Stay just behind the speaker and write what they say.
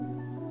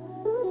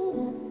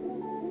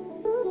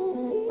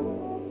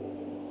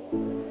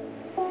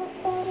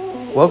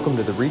Welcome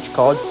to the Reach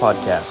College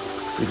Podcast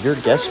with your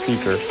guest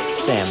speaker,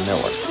 Sam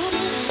Miller.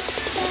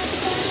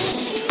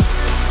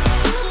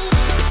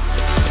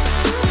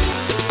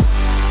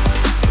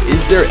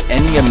 Is there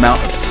any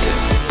amount of sin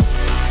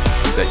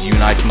that you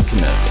and I can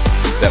commit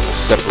that will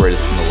separate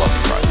us from the love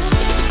of Christ?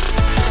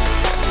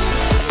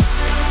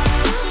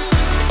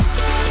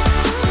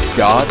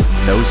 God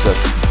knows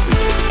us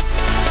completely.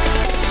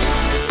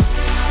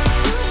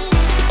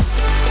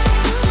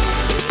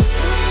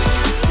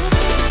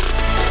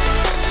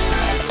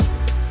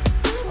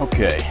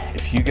 Okay,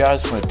 if you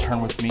guys want to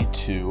turn with me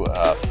to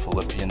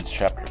Philippians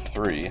chapter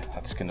 3,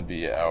 that's going to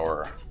be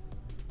our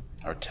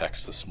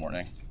text this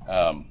morning.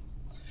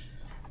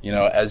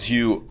 As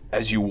you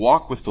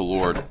walk with the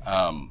Lord,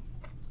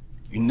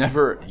 you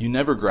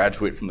never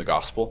graduate from the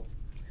gospel.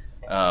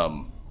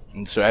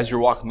 And so as you're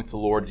walking with the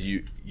Lord,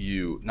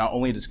 you not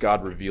only does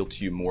God reveal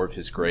to you more of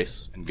His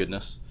grace and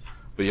goodness,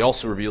 but He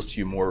also reveals to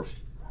you more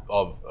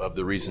of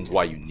the reasons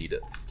why you need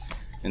it.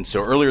 And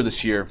so earlier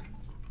this year,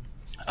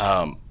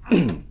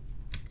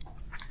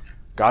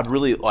 God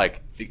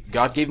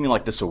gave me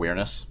this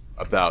awareness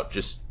about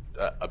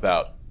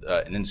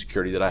an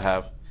insecurity that I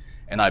have.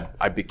 And I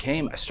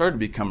started to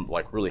become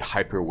really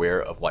hyper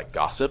aware of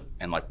gossip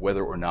and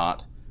whether or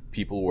not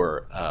people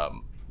were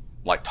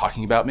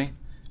talking about me.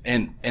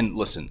 And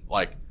listen,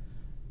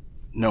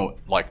 none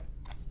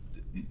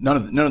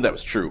of that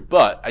was true.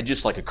 But I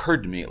just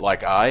occurred to me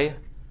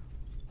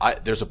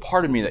there's a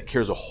part of me that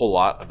cares a whole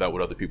lot about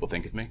what other people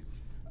think of me.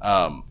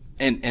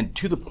 And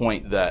to the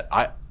point that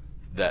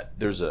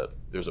there's a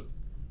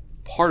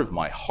part of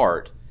my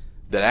heart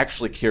that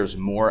actually cares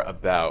more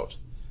about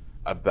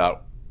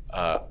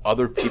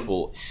other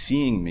people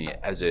seeing me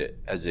as a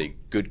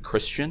good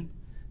Christian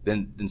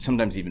than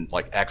sometimes even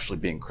actually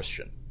being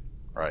Christian,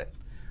 right?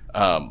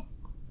 And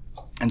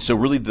so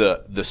really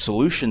the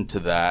solution to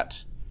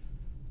that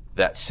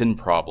sin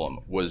problem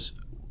was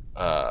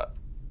a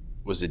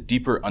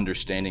deeper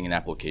understanding and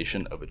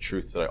application of a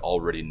truth that I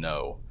already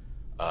know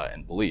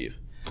and believe.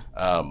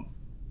 And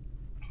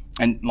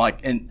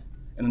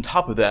on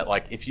top of that,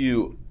 if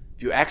you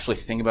actually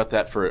think about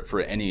that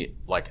for any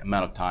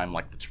amount of time,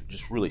 it's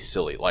just really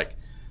silly.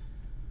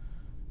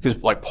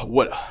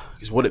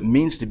 Because what it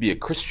means to be a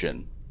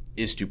Christian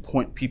is to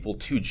point people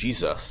to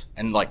Jesus,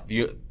 and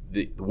the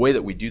way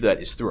that we do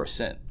that is through our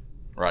sin,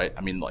 right?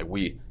 I mean,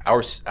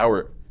 our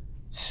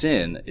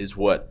sin is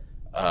what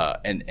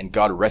and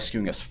God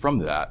rescuing us from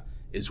that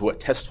is what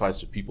testifies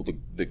to people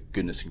the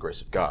goodness and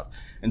grace of God.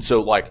 And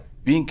so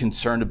being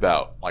concerned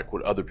about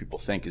what other people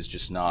think is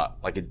just not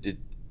it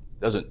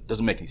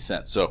doesn't make any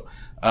sense. So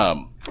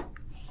and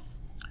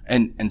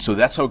so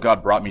that's how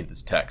God brought me to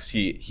this text.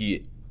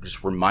 He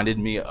just reminded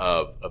me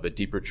of a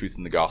deeper truth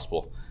in the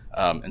gospel.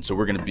 And so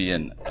we're going to be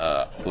in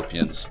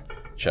Philippians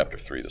chapter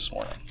 3 this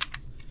morning.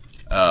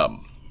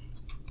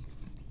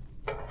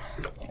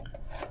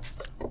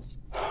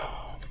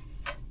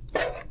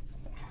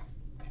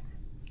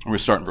 We're going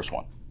to start in verse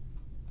 1.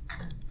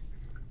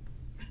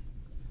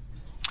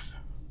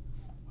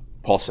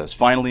 Paul says,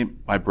 "Finally,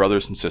 my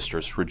brothers and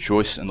sisters,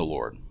 rejoice in the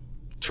Lord.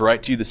 To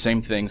write to you the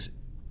same things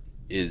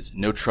is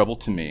no trouble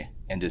to me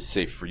and is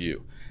safe for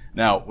you."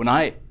 Now, when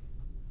I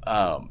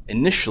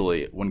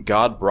initially, when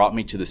God brought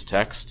me to this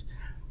text,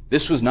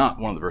 this was not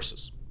one of the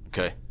verses.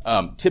 Okay.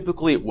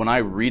 Typically, when I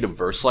read a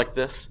verse like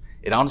this,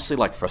 it honestly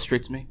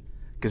frustrates me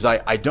because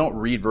I don't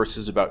read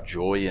verses about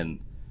joy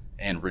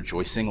and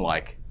rejoicing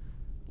like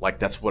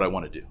that's what I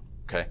want to do.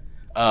 Okay.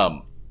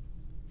 And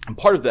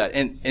part of that,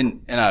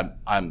 and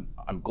I'm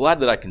glad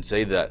that I can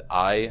say that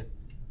I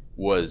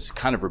was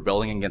kind of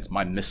rebelling against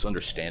my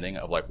misunderstanding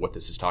of what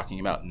this is talking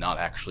about, not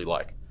actually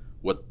what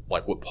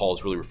Paul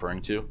is really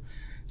referring to.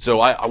 So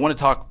I want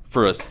to talk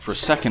for a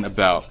second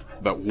about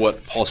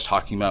what Paul's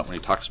talking about when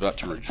he talks about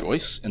to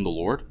rejoice in the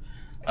Lord,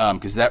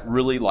 because that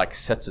really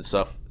sets us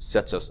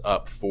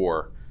up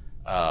for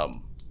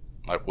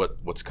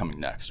what's coming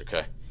next.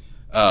 Okay,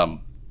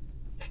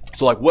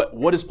 so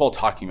what is Paul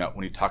talking about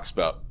when he talks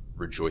about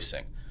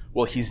rejoicing?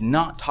 Well, he's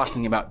not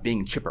talking about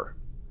being chipper,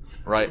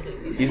 right?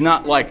 He's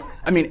not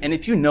and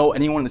if you know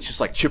anyone that's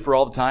just chipper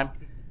all the time,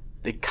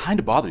 they kind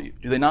of bother you,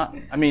 do they not?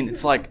 I mean,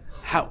 it's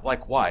how,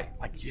 why?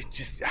 You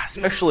just,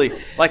 especially,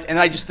 and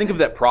I just think of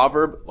that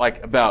proverb,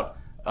 about,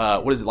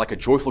 what is it, a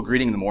joyful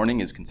greeting in the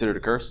morning is considered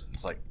a curse?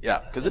 It's yeah,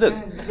 because it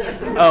is.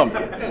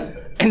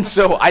 And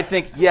so I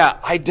think,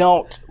 I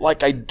don't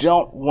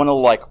want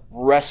to,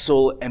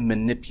 wrestle and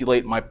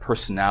manipulate my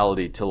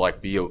personality to,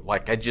 be,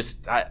 I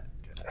just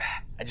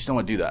don't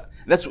want to do that.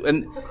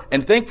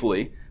 And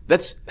thankfully,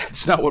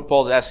 that's not what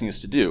Paul's asking us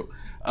to do,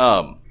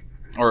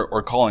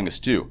 or calling us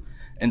to.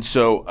 And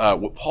so,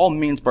 what Paul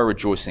means by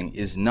rejoicing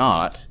is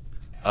not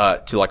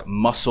to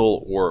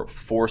muscle or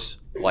force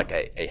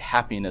a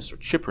happiness or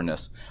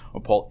chipperness.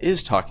 What Paul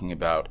is talking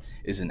about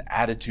is an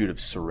attitude of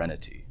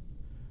serenity.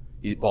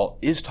 Paul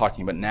is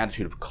talking about an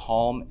attitude of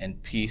calm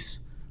and peace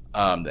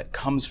that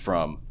comes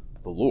from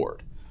the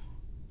Lord.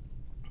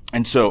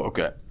 And so,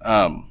 okay,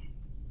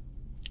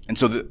 and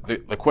so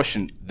the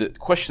question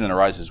that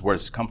arises, where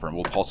does this come from?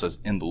 Well, Paul says,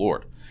 in the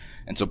Lord.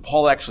 And so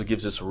Paul actually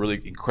gives us a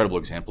really incredible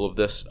example of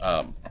this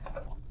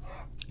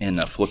in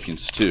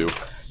Philippians 2.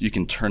 You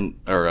can turn,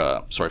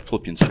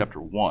 Philippians chapter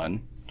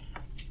 1.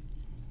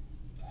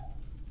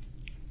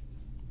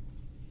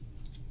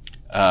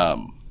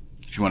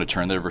 If you want to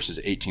turn there, verses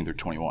 18 through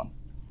 21.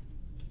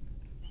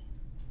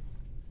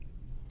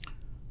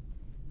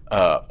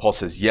 Paul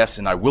says, yes,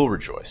 and I will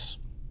rejoice.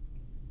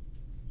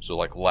 So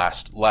like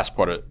last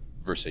part of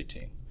verse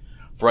 18.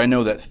 For I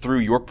know that through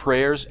your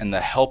prayers and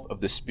the help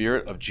of the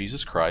Spirit of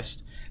Jesus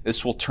Christ,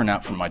 this will turn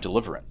out for my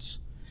deliverance.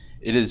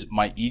 It is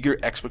my eager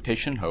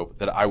expectation and hope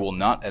that I will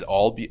not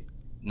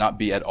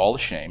be at all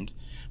ashamed,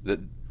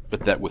 but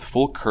that with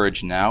full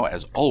courage now,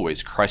 as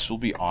always, Christ will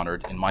be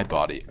honored in my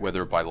body,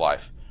 whether by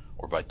life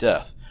or by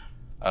death.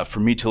 For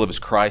me to live is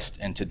Christ,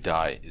 and to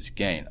die is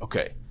gain.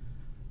 Okay,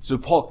 so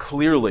Paul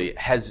clearly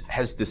has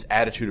this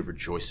attitude of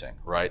rejoicing,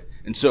 right?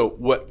 And so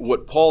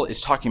what Paul is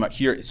talking about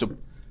here is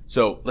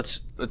so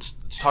let's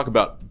talk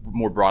about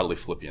more broadly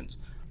Philippians.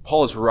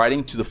 Paul is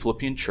writing to the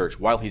Philippian church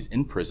while he's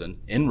in prison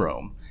in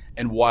Rome,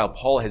 and while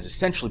Paul has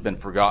essentially been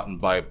forgotten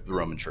by the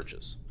Roman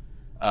churches.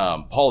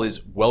 Paul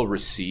is well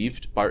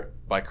received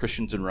by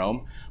Christians in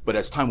Rome, but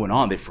as time went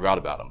on, they forgot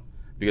about him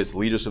because the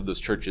leaders of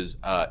those churches,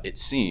 it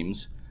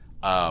seems,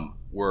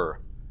 were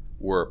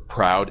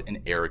proud and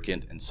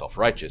arrogant and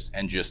self-righteous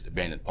and just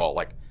abandoned Paul.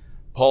 Like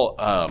Paul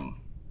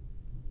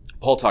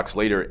talks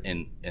later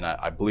in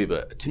I believe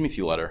a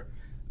Timothy letter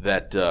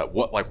that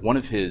one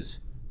of his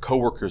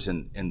co-workers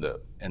in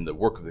the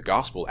work of the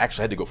gospel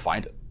actually had to go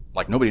find him.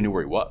 Like nobody knew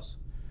where he was.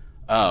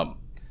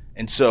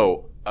 And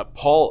so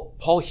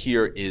Paul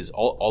here is,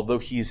 although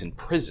he's in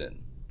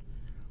prison,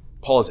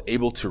 Paul is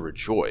able to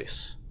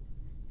rejoice.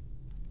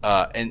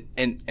 And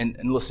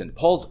listen,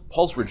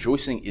 Paul's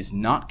rejoicing is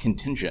not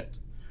contingent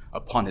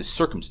upon his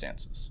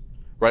circumstances,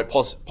 right?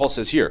 Paul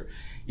says here,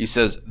 he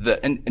says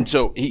that, and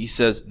so he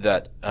says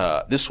that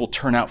this will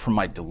turn out for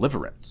my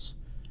deliverance.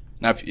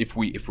 Now, if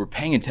we're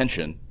paying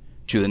attention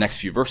to the next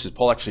few verses,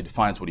 Paul actually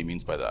defines what he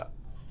means by that.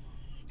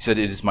 He said,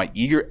 "It is my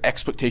eager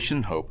expectation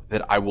and hope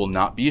that I will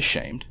not be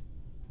ashamed,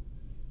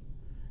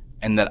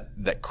 and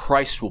that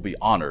Christ will be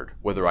honored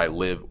whether I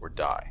live or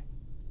die."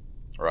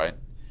 All right?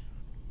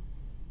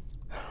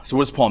 So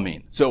what does Paul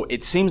mean? So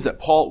it seems that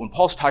when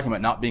Paul's talking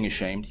about not being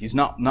ashamed, he's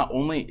not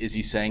only is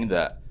he saying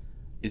that,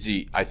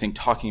 I think,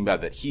 talking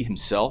about that he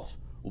himself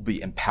will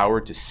be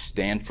empowered to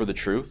stand for the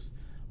truth,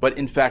 but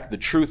in fact, the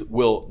truth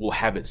will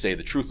have it say,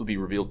 the truth will be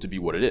revealed to be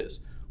what it is,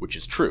 which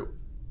is true,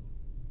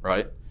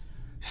 right?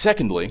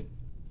 Secondly,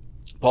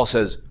 Paul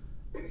says,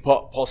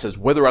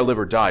 whether I live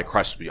or die,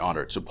 Christ will be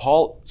honored. So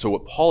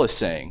what Paul is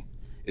saying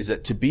is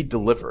that to be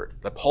delivered,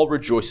 that Paul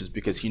rejoices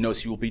because he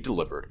knows he will be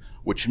delivered,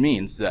 which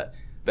means that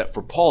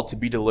for Paul to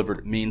be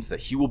delivered means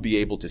that he will be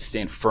able to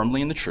stand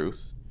firmly in the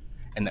truth,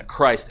 and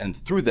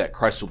through that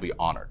Christ will be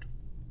honored.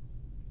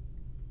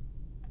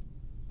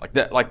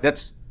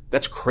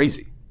 That's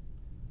crazy,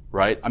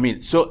 right? I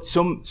mean,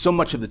 so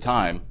much of the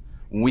time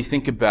when we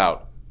think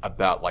about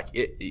like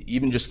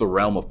even just the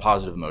realm of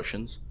positive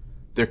emotions,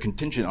 they're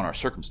contingent on our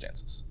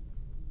circumstances.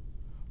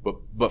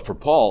 But for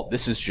Paul,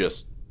 this is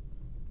just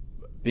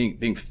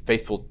being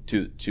faithful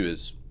to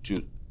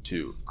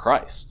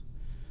Christ.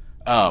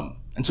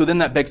 And so then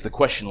that begs the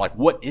question, like,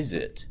 what is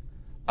it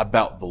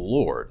about the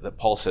Lord that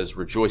Paul says,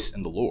 rejoice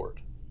in the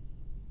Lord?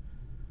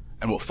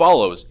 And what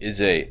follows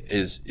is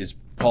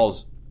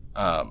Paul's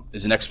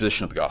is an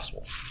exposition of the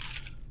gospel.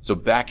 So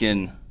back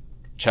in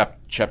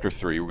chapter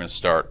 3, we're going to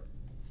start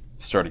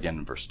again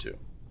in verse 2.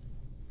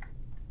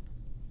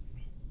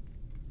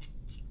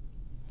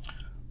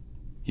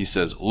 He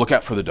says, "Look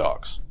out for the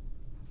dogs.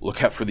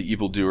 Look out for the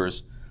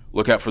evildoers.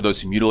 Look out for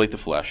those who mutilate the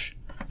flesh.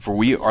 For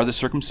we are the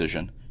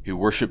circumcision, who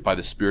worship by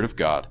the Spirit of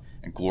God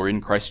and glory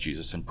in Christ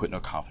Jesus and put no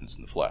confidence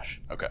in the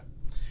flesh." Okay.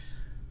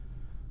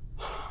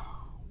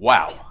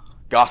 Wow.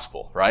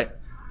 Gospel, right?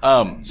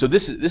 So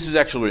this is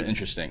actually really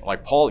interesting.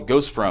 Like Paul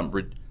goes from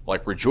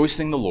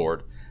rejoicing the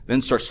Lord,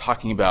 then starts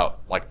talking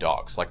about like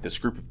dogs, like this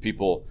group of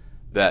people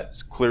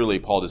that clearly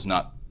Paul does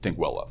not think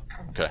well of.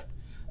 Okay.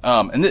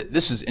 And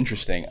this is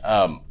interesting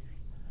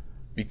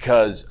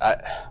because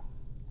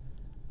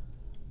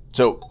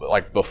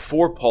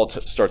before Paul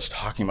starts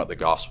talking about the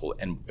gospel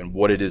and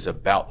what it is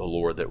about the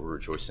Lord that we're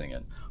rejoicing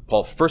in,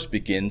 Paul first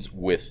begins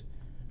with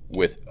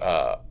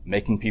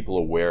making people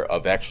aware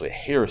of actually a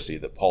heresy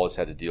that Paul has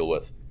had to deal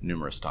with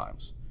numerous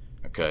times.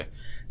 Okay,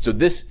 so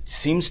this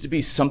seems to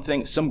be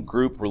some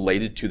group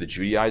related to the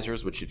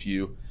Judaizers, which if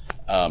you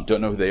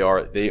don't know who they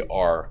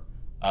are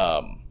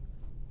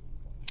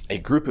a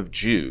group of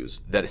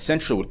Jews that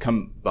essentially would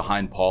come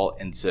behind Paul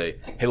and say,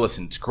 "Hey,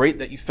 listen, it's great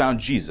that you found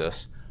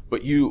Jesus,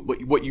 but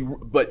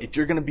if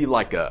you're going to be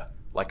like a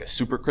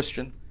super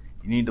Christian,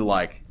 you need to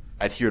like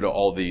adhere to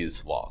all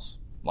these laws,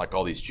 like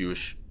all these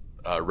Jewish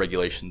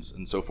regulations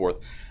and so forth."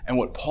 And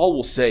what Paul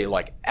will say,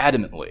 like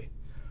adamantly,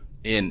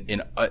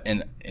 in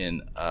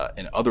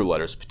other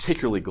letters,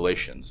 particularly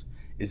Galatians,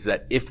 is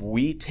that if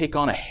we take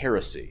on a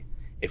heresy,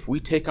 if we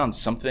take on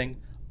something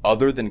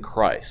other than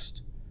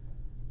Christ,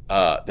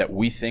 that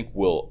we think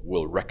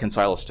will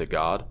reconcile us to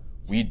God,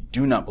 We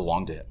do not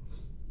belong to him.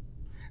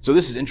 So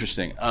this is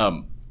interesting.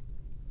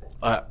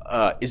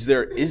 Is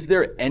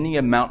there any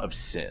amount of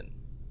sin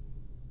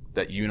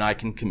that you and I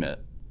can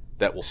commit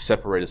that will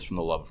separate us from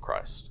the love of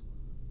Christ?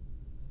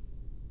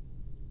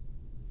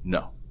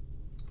 No.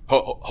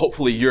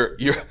 Hopefully your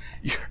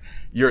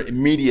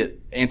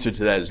immediate answer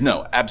to that is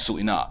no,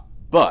 absolutely not.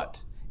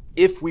 But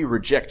if we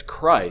reject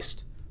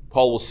Christ,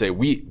 Paul will say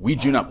we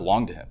do not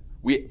belong to him.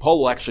 Paul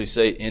will actually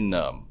say in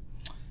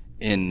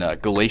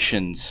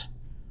Galatians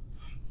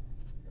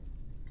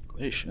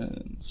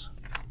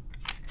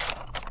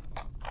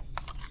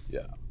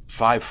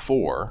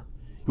 5:4,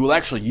 he will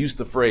actually use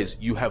the phrase,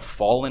 you have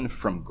fallen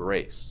from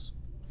grace,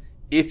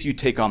 if you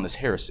take on this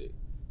heresy.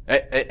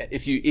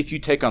 If you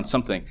take on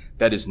something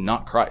that is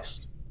not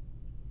Christ.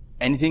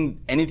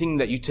 Anything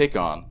that you take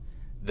on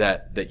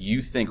that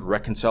you think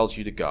reconciles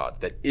you to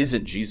God, that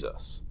isn't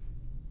Jesus,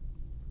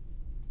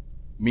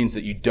 means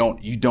that you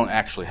don't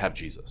actually have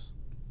Jesus.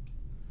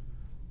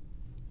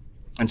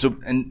 And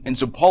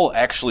so Paul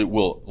actually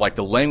will, like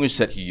the language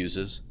that he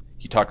uses,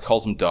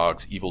 calls them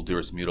dogs,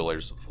 evildoers,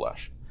 mutilators of the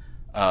flesh.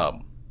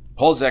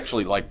 Paul is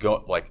actually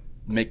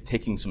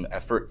taking some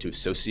effort to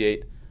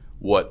associate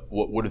what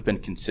would have been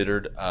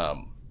considered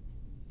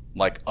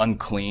like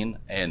unclean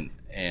and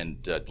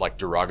like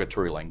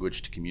derogatory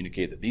language to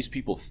communicate that these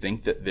people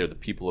think that they're the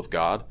people of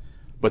God,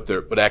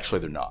 but actually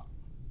they're not.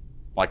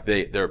 Like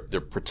they're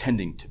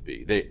pretending to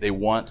be. They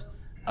want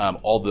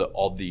all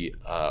the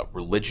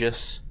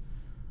religious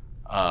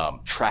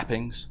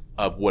trappings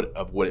of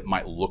what it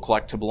might look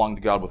like to belong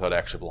to God without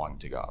actually belonging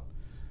to God.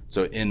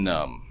 So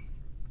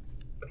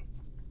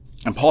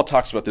and Paul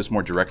talks about this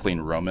more directly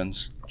in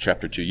Romans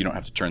chapter 2. You don't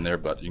have to turn there,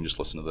 but you can just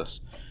listen to this.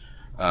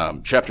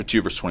 Chapter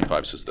 2, verse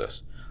 25 says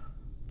this: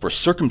 "For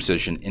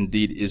circumcision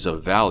indeed is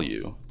of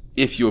value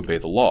if you obey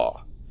the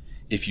law.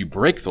 If you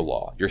break the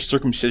law, your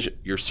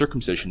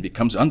circumcision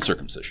becomes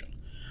uncircumcision.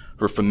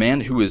 For if a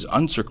man who is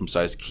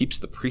uncircumcised keeps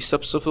the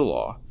precepts of the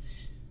law,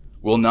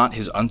 will not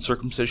his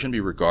uncircumcision be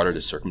regarded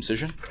as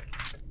circumcision?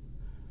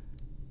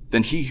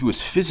 Then he who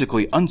is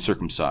physically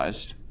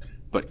uncircumcised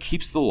but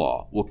keeps the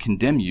law will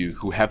condemn you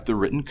who have the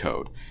written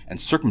code and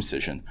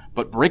circumcision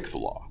but break the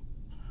law.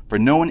 For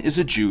no one is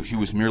a Jew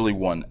who is merely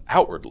one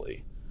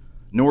outwardly,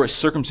 nor is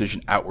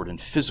circumcision outward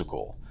and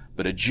physical,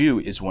 but a Jew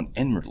is one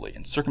inwardly,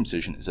 and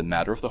circumcision is a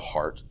matter of the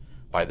heart,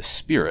 by the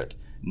Spirit,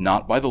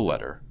 not by the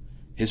letter.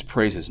 His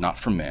praise is not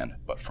from man,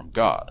 but from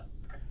God."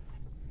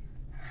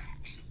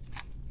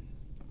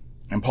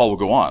 And Paul will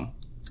go on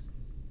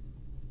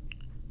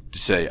to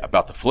say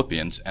about the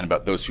Philippians and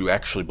about those who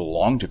actually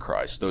belong to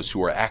Christ, those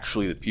who are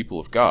actually the people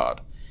of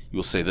God. He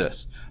will say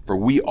this: "For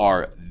we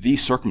are the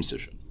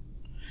circumcision."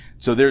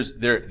 So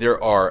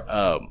there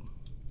are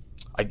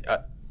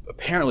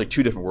apparently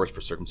two different words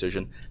for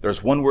circumcision.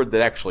 There's one word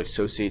that actually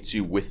associates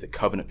you with the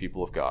covenant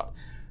people of God,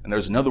 and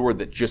there's another word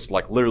that just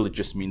literally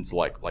just means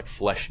like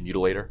flesh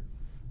mutilator,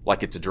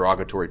 like it's a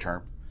derogatory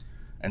term.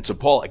 And so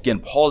Paul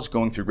is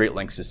going through great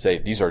lengths to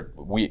say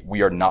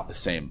we are not the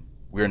same.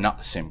 We are not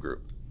the same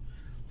group.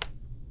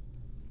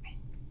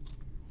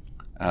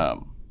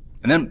 And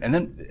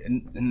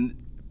then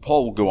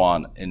Paul will go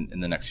on in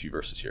the next few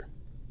verses here.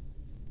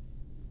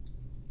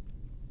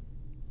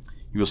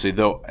 He will say,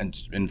 though,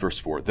 and in verse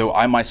 4, "Though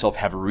I myself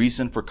have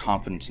reason for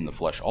confidence in the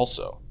flesh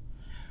also."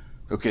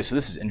 Okay, so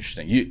this is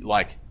interesting. You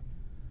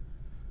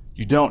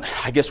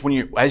don't, I guess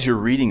as you're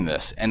reading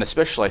this, and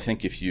especially I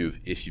think if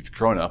you've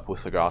grown up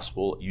with the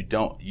gospel, you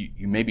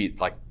maybe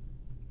like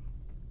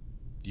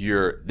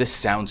this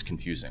sounds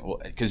confusing. Well,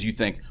 because you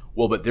think,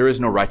 well, but there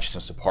is no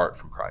righteousness apart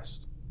from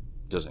Christ.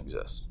 It doesn't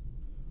exist.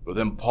 But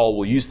then Paul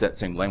will use that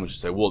same language to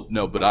say, well,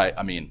 no, but I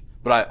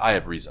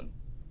have reason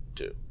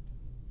to.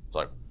 It's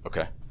like,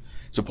 okay.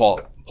 So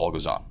Paul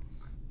goes on.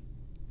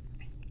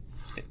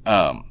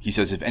 He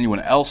says, "If anyone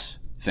else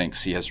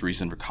thinks he has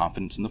reason for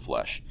confidence in the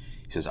flesh,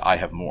 he says, I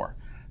have more.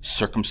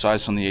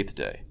 Circumcised on the 8th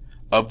day,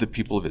 of the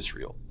people of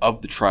Israel,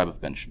 of the tribe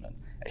of Benjamin,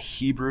 a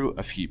Hebrew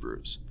of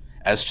Hebrews,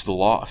 as to the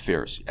law, a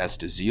Pharisee, as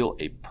to zeal,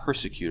 a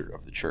persecutor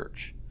of the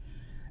church,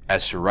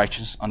 as to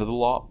righteousness under the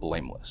law,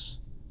 blameless."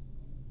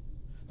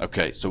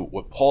 Okay, so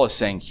what Paul is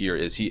saying here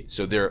is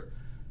there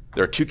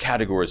are two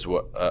categories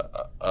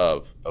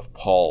of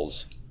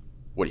Paul's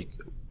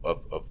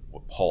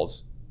what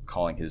Paul's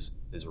calling his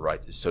right,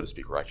 so to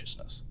speak,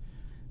 righteousness.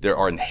 There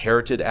are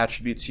inherited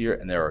attributes here,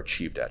 and there are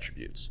achieved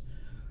attributes.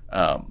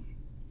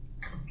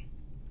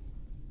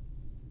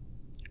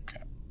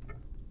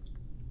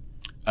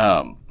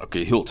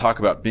 Okay, he'll talk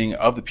about being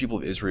of the people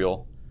of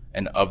Israel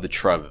and of the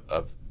tribe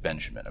of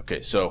Benjamin. Okay,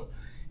 so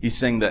he's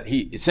saying that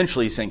he's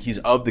saying he's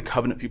of the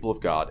covenant people of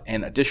God,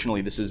 and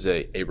additionally, this is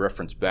a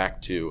reference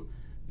back to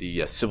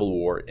the civil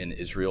war in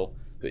Israel.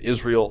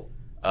 Israel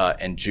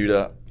and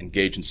Judah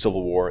engaged in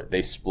civil war.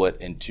 They split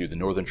into the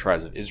northern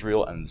tribes of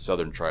Israel and the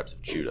southern tribes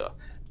of Judah.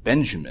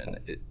 Benjamin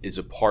is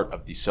a part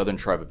of the southern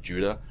tribe of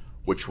Judah,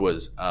 which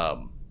was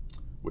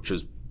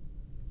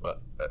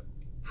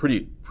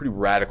pretty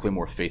radically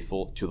more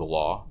faithful to the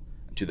law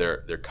and to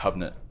their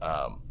covenant,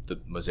 the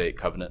Mosaic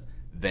covenant,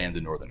 than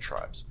the northern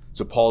tribes.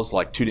 So Paul's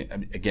like,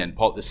 again,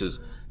 Paul. This is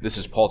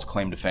Paul's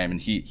claim to fame,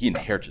 and he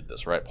inherited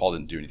this, right? Paul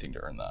didn't do anything to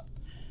earn that.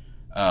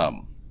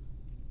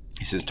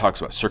 He says,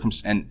 talks about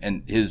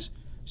and his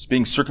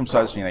being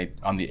circumcised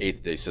on the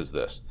 8th day. Says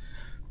this.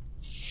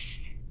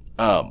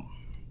 Paul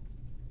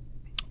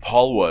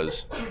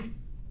was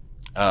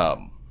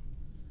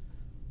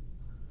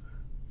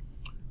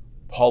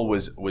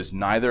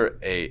neither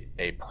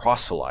a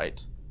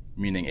proselyte,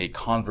 meaning a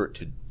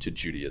convert to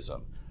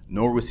Judaism,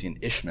 nor was he an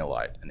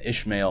Ishmaelite. An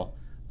Ishmael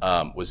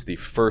was the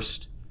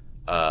first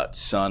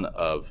son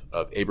of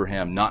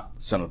Abraham,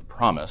 not son of the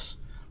promise,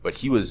 but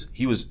he was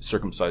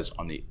circumcised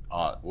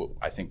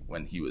I think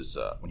when he was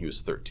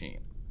 13.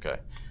 Okay,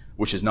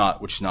 which is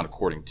not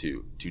according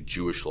to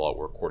Jewish law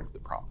or according to the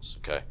promise.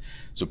 Okay,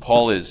 so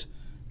Paul is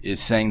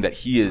saying that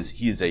he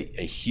is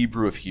a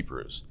Hebrew of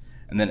Hebrews.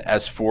 And then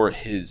as for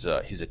his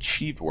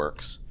achieved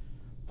works,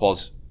 Paul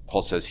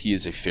says he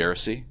is a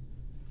Pharisee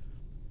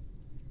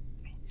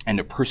and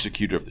a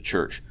persecutor of the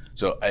church.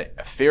 So a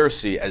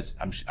Pharisee, as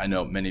I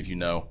know many of you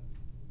know,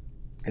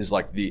 is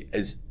like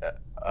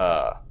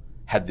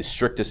had the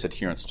strictest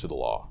adherence to the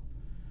law.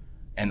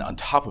 And on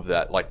top of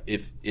that, like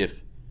if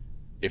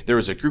there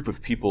was a group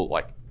of people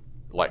like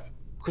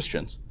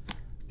Christians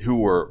who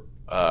were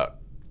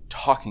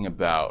talking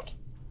about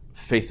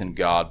faith in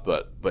God,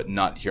 but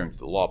not adhering to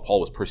the law, Paul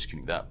was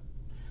persecuting them.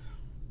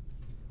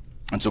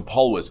 And so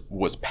Paul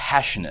was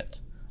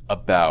passionate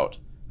about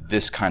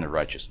this kind of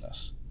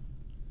righteousness.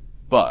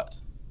 But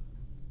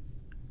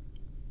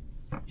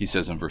he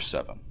says in verse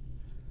 7,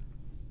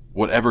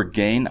 whatever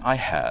gain I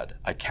had,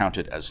 I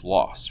counted as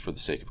loss for the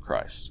sake of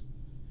Christ.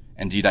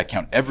 Indeed, I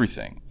count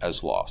everything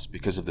as loss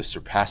because of the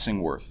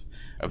surpassing worth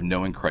of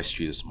knowing Christ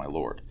Jesus my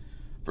Lord.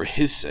 For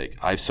his sake,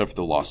 I have suffered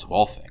the loss of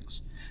all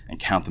things and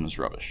count them as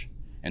rubbish,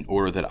 in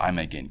order that I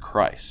may gain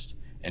Christ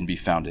and be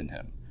found in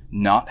him,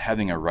 not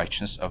having a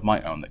righteousness of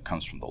my own that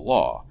comes from the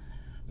law,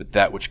 but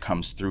that which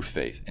comes through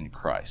faith in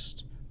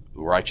Christ,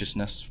 the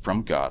righteousness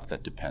from God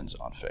that depends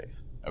on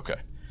faith. Okay.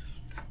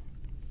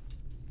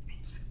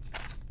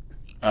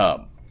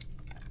 So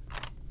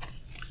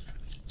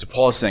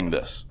Paul is saying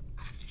this.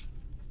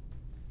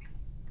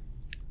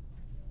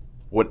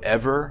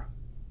 Whatever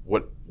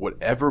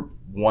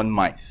one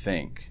might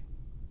think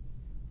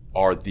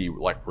are the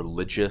like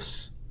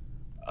religious,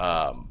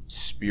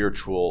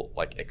 spiritual,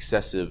 like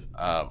excessive,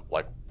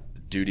 like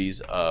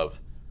duties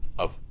of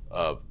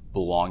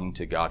belonging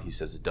to God, he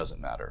says it doesn't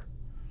matter.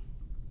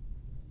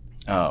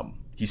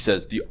 He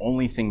says the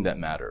only thing that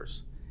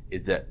matters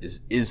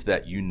is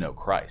that you know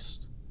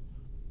Christ.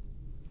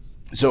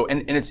 So,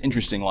 and it's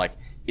interesting, like,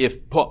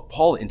 if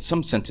Paul in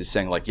some sense is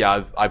saying, like,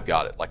 yeah, I've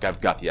got it, like, I've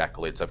got the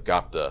accolades, I've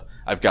got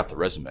the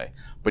resume,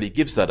 but he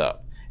gives that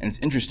up. And it's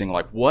interesting,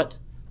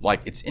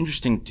 it's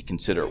interesting to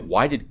consider,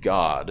 why did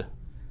God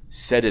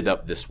set it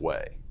up this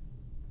way?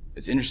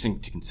 It's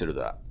interesting to consider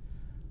that.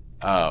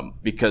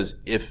 Because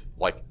if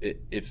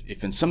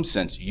in some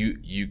sense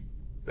you,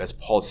 as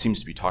Paul seems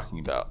to be talking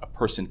about, a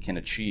person can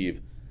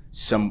achieve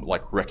some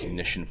like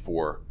recognition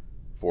for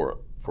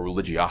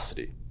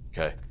religiosity,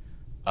 okay?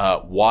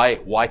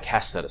 Why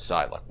cast that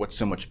aside? Like, what's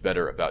so much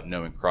better about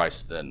knowing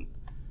Christ than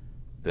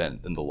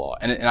the law?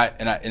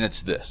 And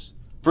it's this.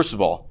 First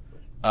of all,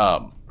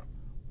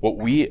 what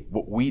we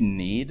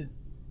need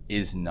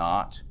is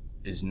not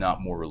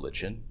more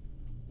religion.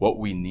 What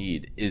we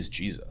need is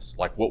Jesus.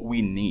 Like, what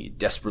we need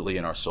desperately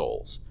in our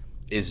souls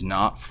is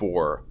not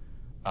for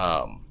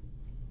some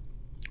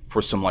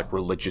like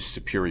religious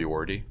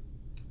superiority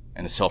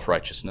and a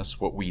self-righteousness.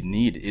 What we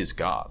need is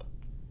God.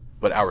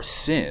 But our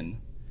sin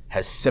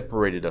has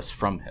separated us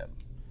from him.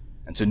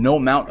 And so no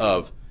amount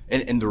of,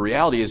 and the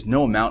reality is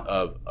no amount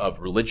of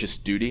religious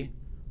duty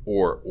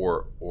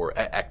or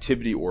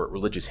activity or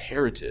religious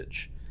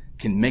heritage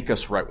can make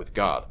us right with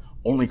God.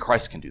 Only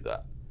Christ can do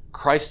that.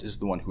 Christ is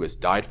the one who has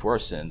died for our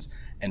sins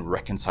and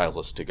reconciles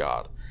us to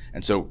God.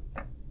 And so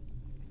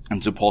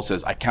Paul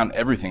says, I count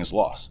everything as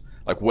loss.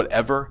 Like,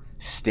 whatever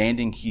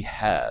standing he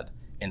had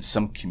in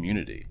some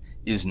community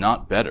is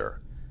not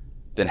better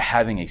than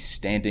having a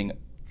standing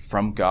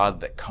from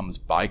God that comes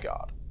by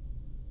God.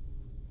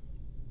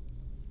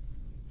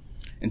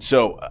 And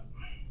so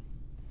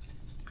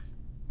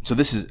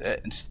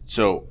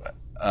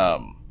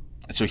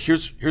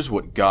here's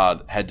what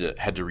God had to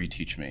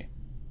reteach me.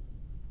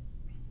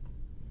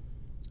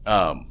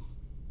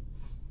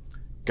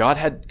 God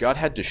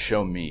had to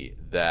show me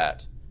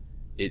that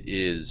it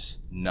is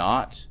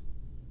not.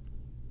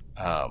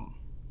 Well,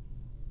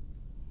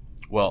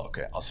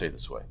 okay, I'll say it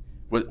this way.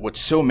 What's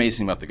so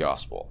amazing about the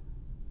gospel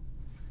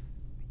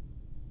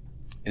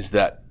is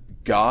that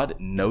God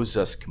knows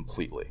us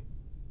completely,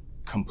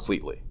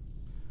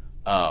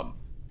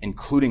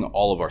 including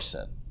all of our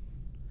sin.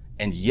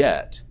 And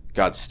yet,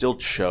 God still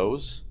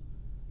chose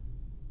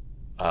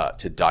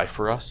to die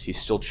for us. He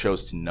still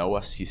chose to know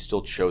us. He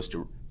still chose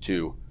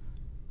to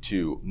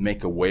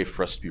make a way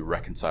for us to be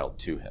reconciled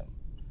to him.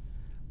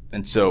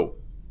 And so,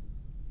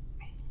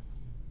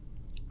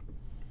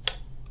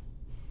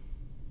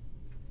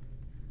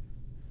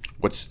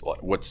 what's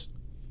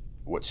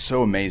what's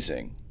so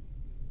amazing,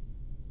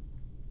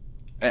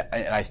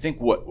 and I think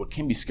what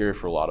can be scary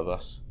for a lot of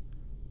us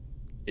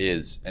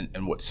is,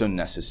 and what's so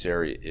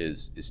necessary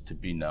is to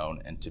be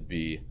known and to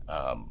be,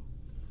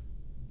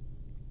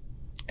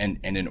 and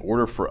in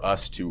order for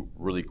us to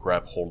really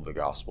grab hold of the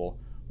gospel,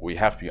 what we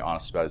have to be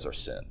honest about is our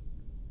sin,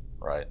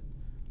 right?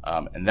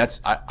 And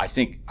that's, I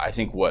think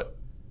what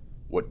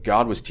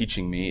God was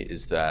teaching me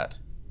is that,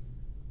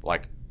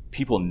 like,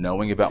 people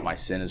knowing about my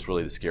sin is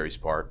really the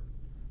scariest part.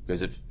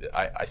 Because if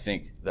I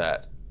think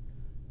that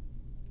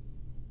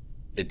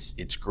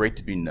it's great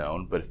to be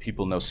known, but if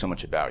people know so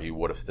much about you,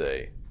 what if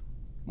they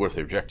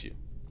reject you?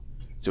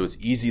 So it's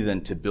easy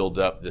then to build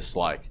up this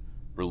like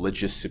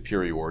religious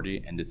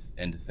superiority and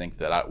to think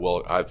that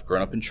I've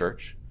grown up in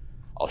church,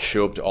 I'll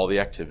show up to all the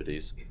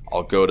activities,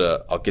 I'll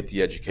get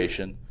the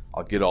education,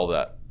 I'll get all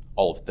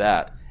of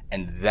that,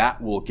 and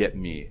that will get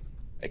me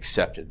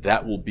accepted.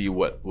 That will be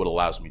what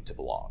allows me to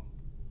belong.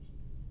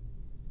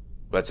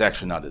 But it's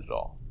actually not it at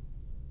all.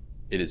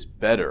 It is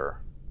better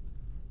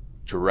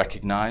to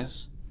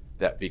recognize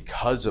that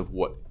because of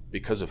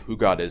who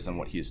God is and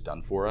what he has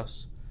done for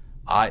us,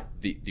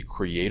 the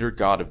creator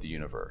God of the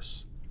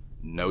universe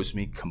knows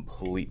me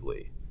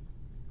completely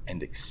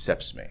and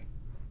accepts me.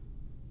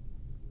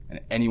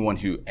 And anyone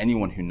who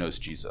knows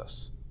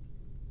Jesus,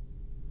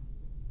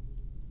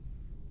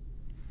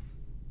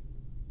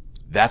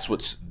 that's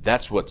what's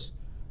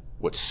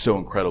so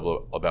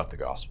incredible about the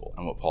gospel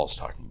and what Paul's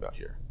talking about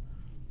here.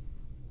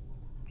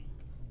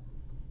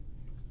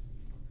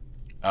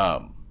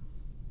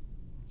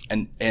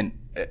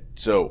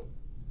 So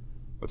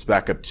let's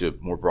back up to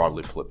more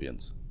broadly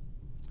Philippians.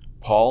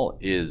 Paul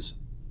is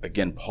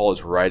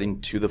writing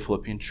to the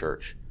Philippian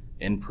church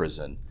in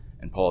prison,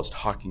 and Paul is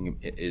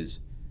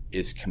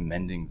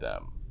commending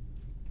them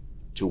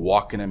to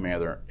walk in a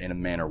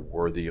manner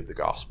worthy of the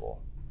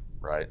gospel,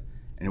 right?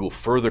 And he will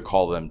further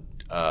call them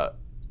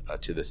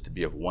to this, to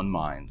be of one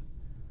mind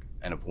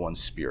and of one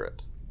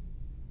spirit.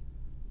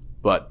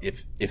 But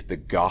if the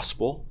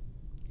gospel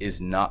is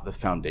not the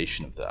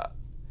foundation of that,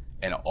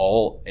 and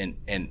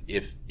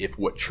if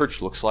what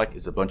church looks like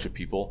is a bunch of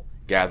people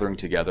gathering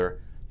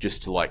together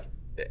just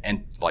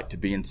to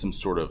be in some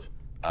sort of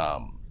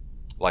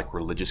like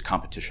religious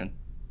competition,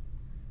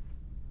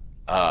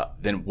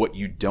 then what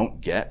you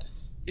don't get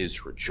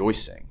is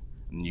rejoicing,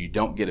 and you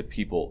don't get a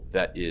people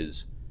that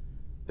is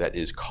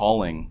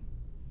calling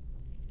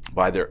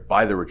by their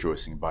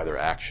rejoicing, by their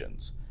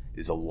actions,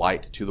 is a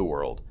light to the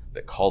world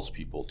that calls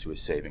people to a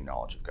saving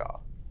knowledge of God.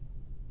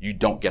 You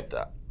don't get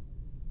that.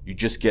 You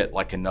just get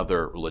like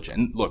another religion.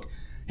 And look,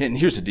 and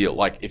here's the deal.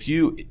 Like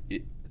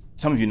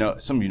some of you know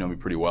me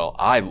pretty well.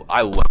 I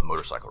love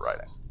motorcycle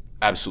riding.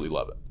 Absolutely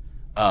love it.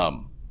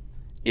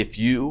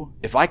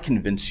 If I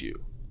convince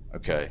you,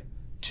 okay,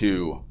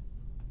 to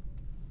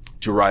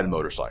ride a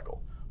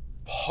motorcycle,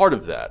 part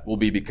of that will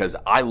be because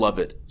I love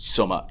it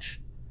so much.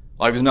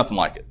 Like there's nothing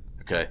like it.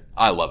 Okay.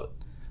 I love it.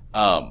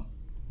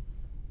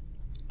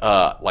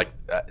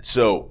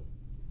 So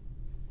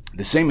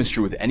the same is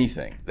true with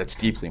anything that's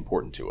deeply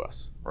important to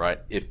us, right?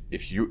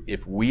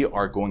 If we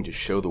are going to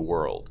show the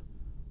world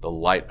the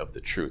light of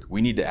the truth,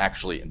 we need to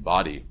actually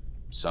embody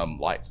some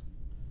light.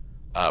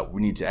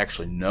 We need to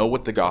actually know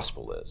what the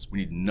gospel is. We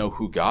need to know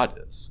who God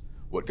is,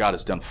 what God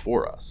has done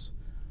for us.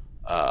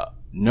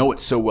 Know it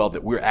so well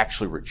that we're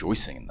actually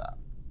rejoicing in that.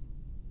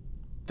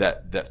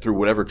 That through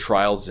whatever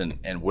trials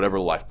and whatever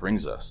life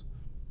brings us,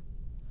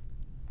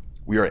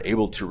 we are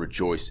able to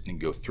rejoice and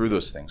go through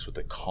those things with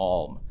a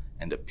calm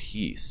and a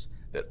peace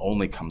that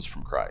only comes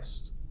from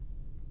Christ.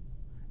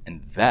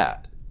 And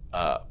that,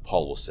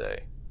 Paul will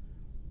say,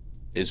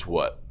 is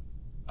what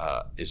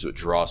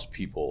draws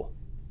people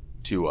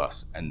to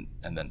us and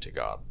then to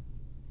God.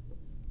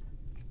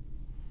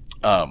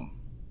 And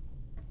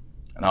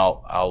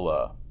I'll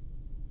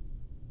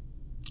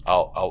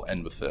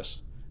end with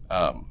this.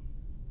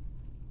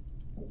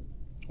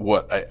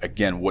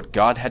 What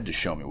God had to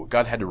show me, what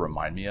God had to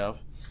remind me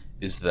of,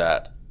 is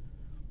that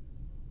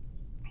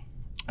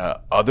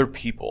other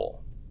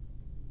people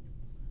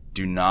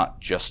do not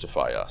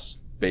justify us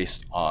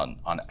based on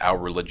our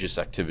religious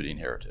activity and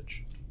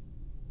heritage.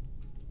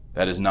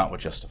 That is not what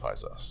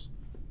justifies us.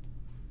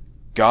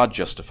 God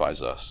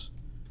justifies us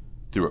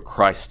through what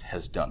Christ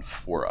has done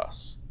for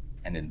us,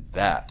 and in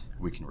that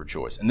we can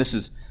rejoice. And this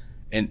is,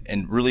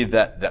 and really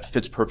that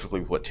fits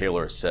perfectly with what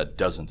Taylor has said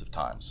dozens of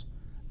times.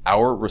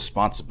 Our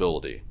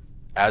responsibility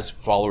as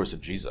followers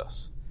of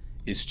Jesus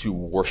is to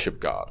worship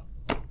God.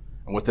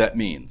 And what that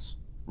means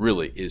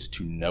really is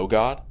to know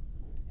God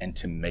and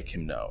to make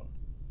him known,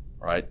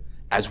 right?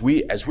 As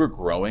we're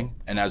growing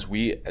and as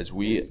we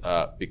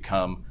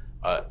become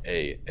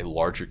a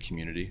larger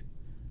community,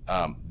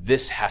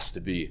 this has to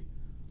be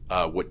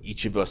what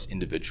each of us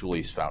individually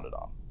is founded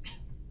on.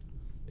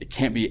 It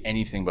can't be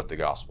anything but the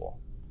gospel.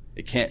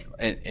 It can't,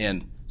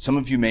 and some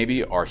of you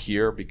maybe are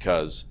here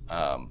because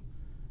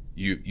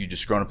you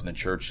just grown up in the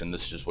church and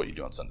this is just what you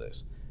do on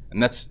Sundays,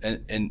 and that's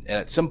and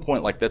at some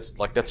point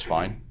that's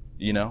fine,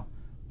 you know.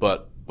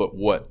 But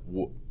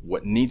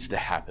what needs to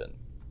happen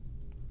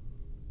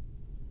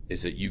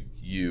is that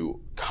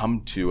you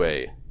come to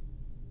a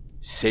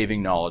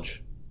saving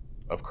knowledge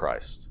of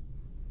Christ.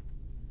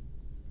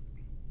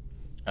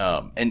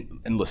 And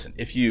listen,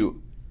 if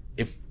you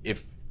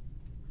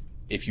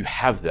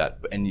have that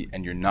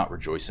and you're not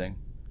rejoicing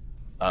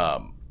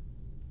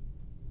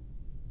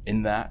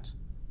in that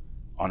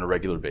on a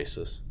regular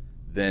basis,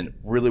 then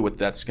really what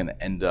that's going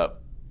to end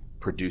up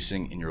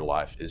producing in your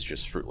life is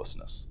just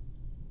fruitlessness.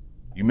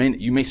 You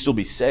may still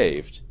be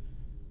saved,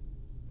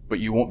 but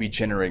you won't be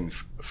generating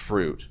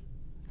fruit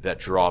that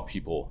draw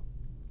people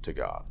to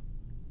God.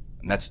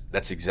 And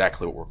that's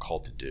exactly what we're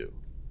called to do.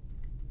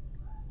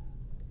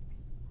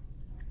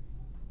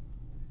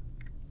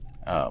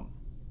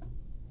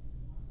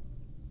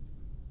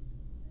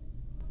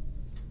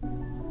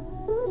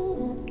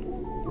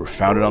 We're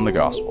founded on the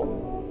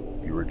gospel.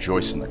 We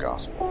rejoice in the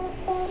gospel.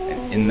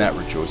 And in that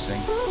rejoicing,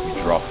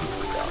 we draw people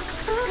to God.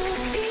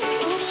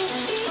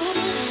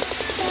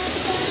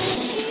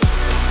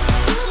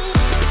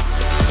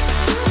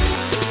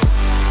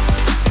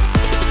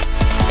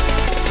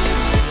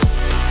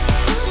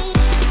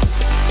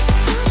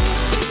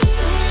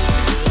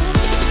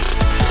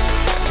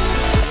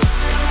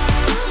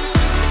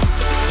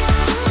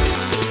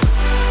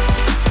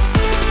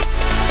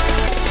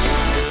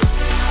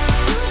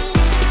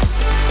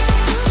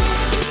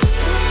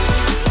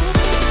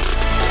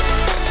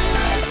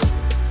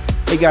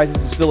 Hey guys,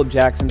 this is Philip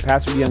Jackson,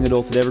 pastor of Young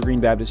Adults at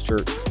Evergreen Baptist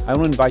Church. I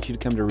want to invite you to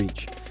come to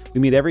Reach. We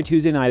meet every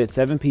Tuesday night at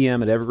 7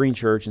 p.m. at Evergreen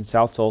Church in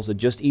South Tulsa,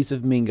 just east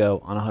of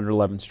Mingo on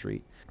 111th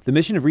Street. The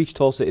mission of Reach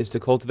Tulsa is to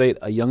cultivate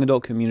a young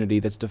adult community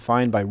that's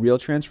defined by real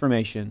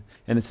transformation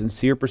and the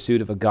sincere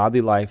pursuit of a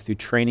godly life through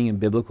training in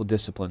biblical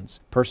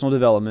disciplines, personal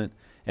development,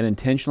 and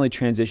intentionally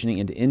transitioning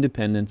into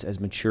independence as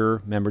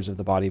mature members of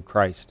the body of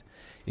Christ.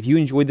 If you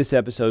enjoyed this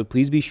episode,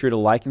 please be sure to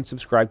like and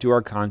subscribe to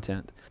our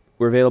content.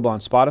 We're available on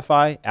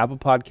Spotify, Apple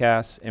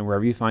Podcasts, and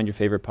wherever you find your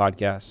favorite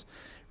podcasts.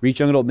 Reach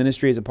Young Adult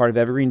Ministry is a part of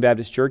Evergreen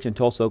Baptist Church in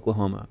Tulsa,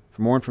 Oklahoma.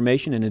 For more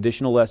information and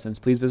additional lessons,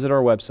 please visit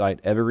our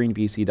website,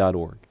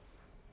 evergreenbc.org.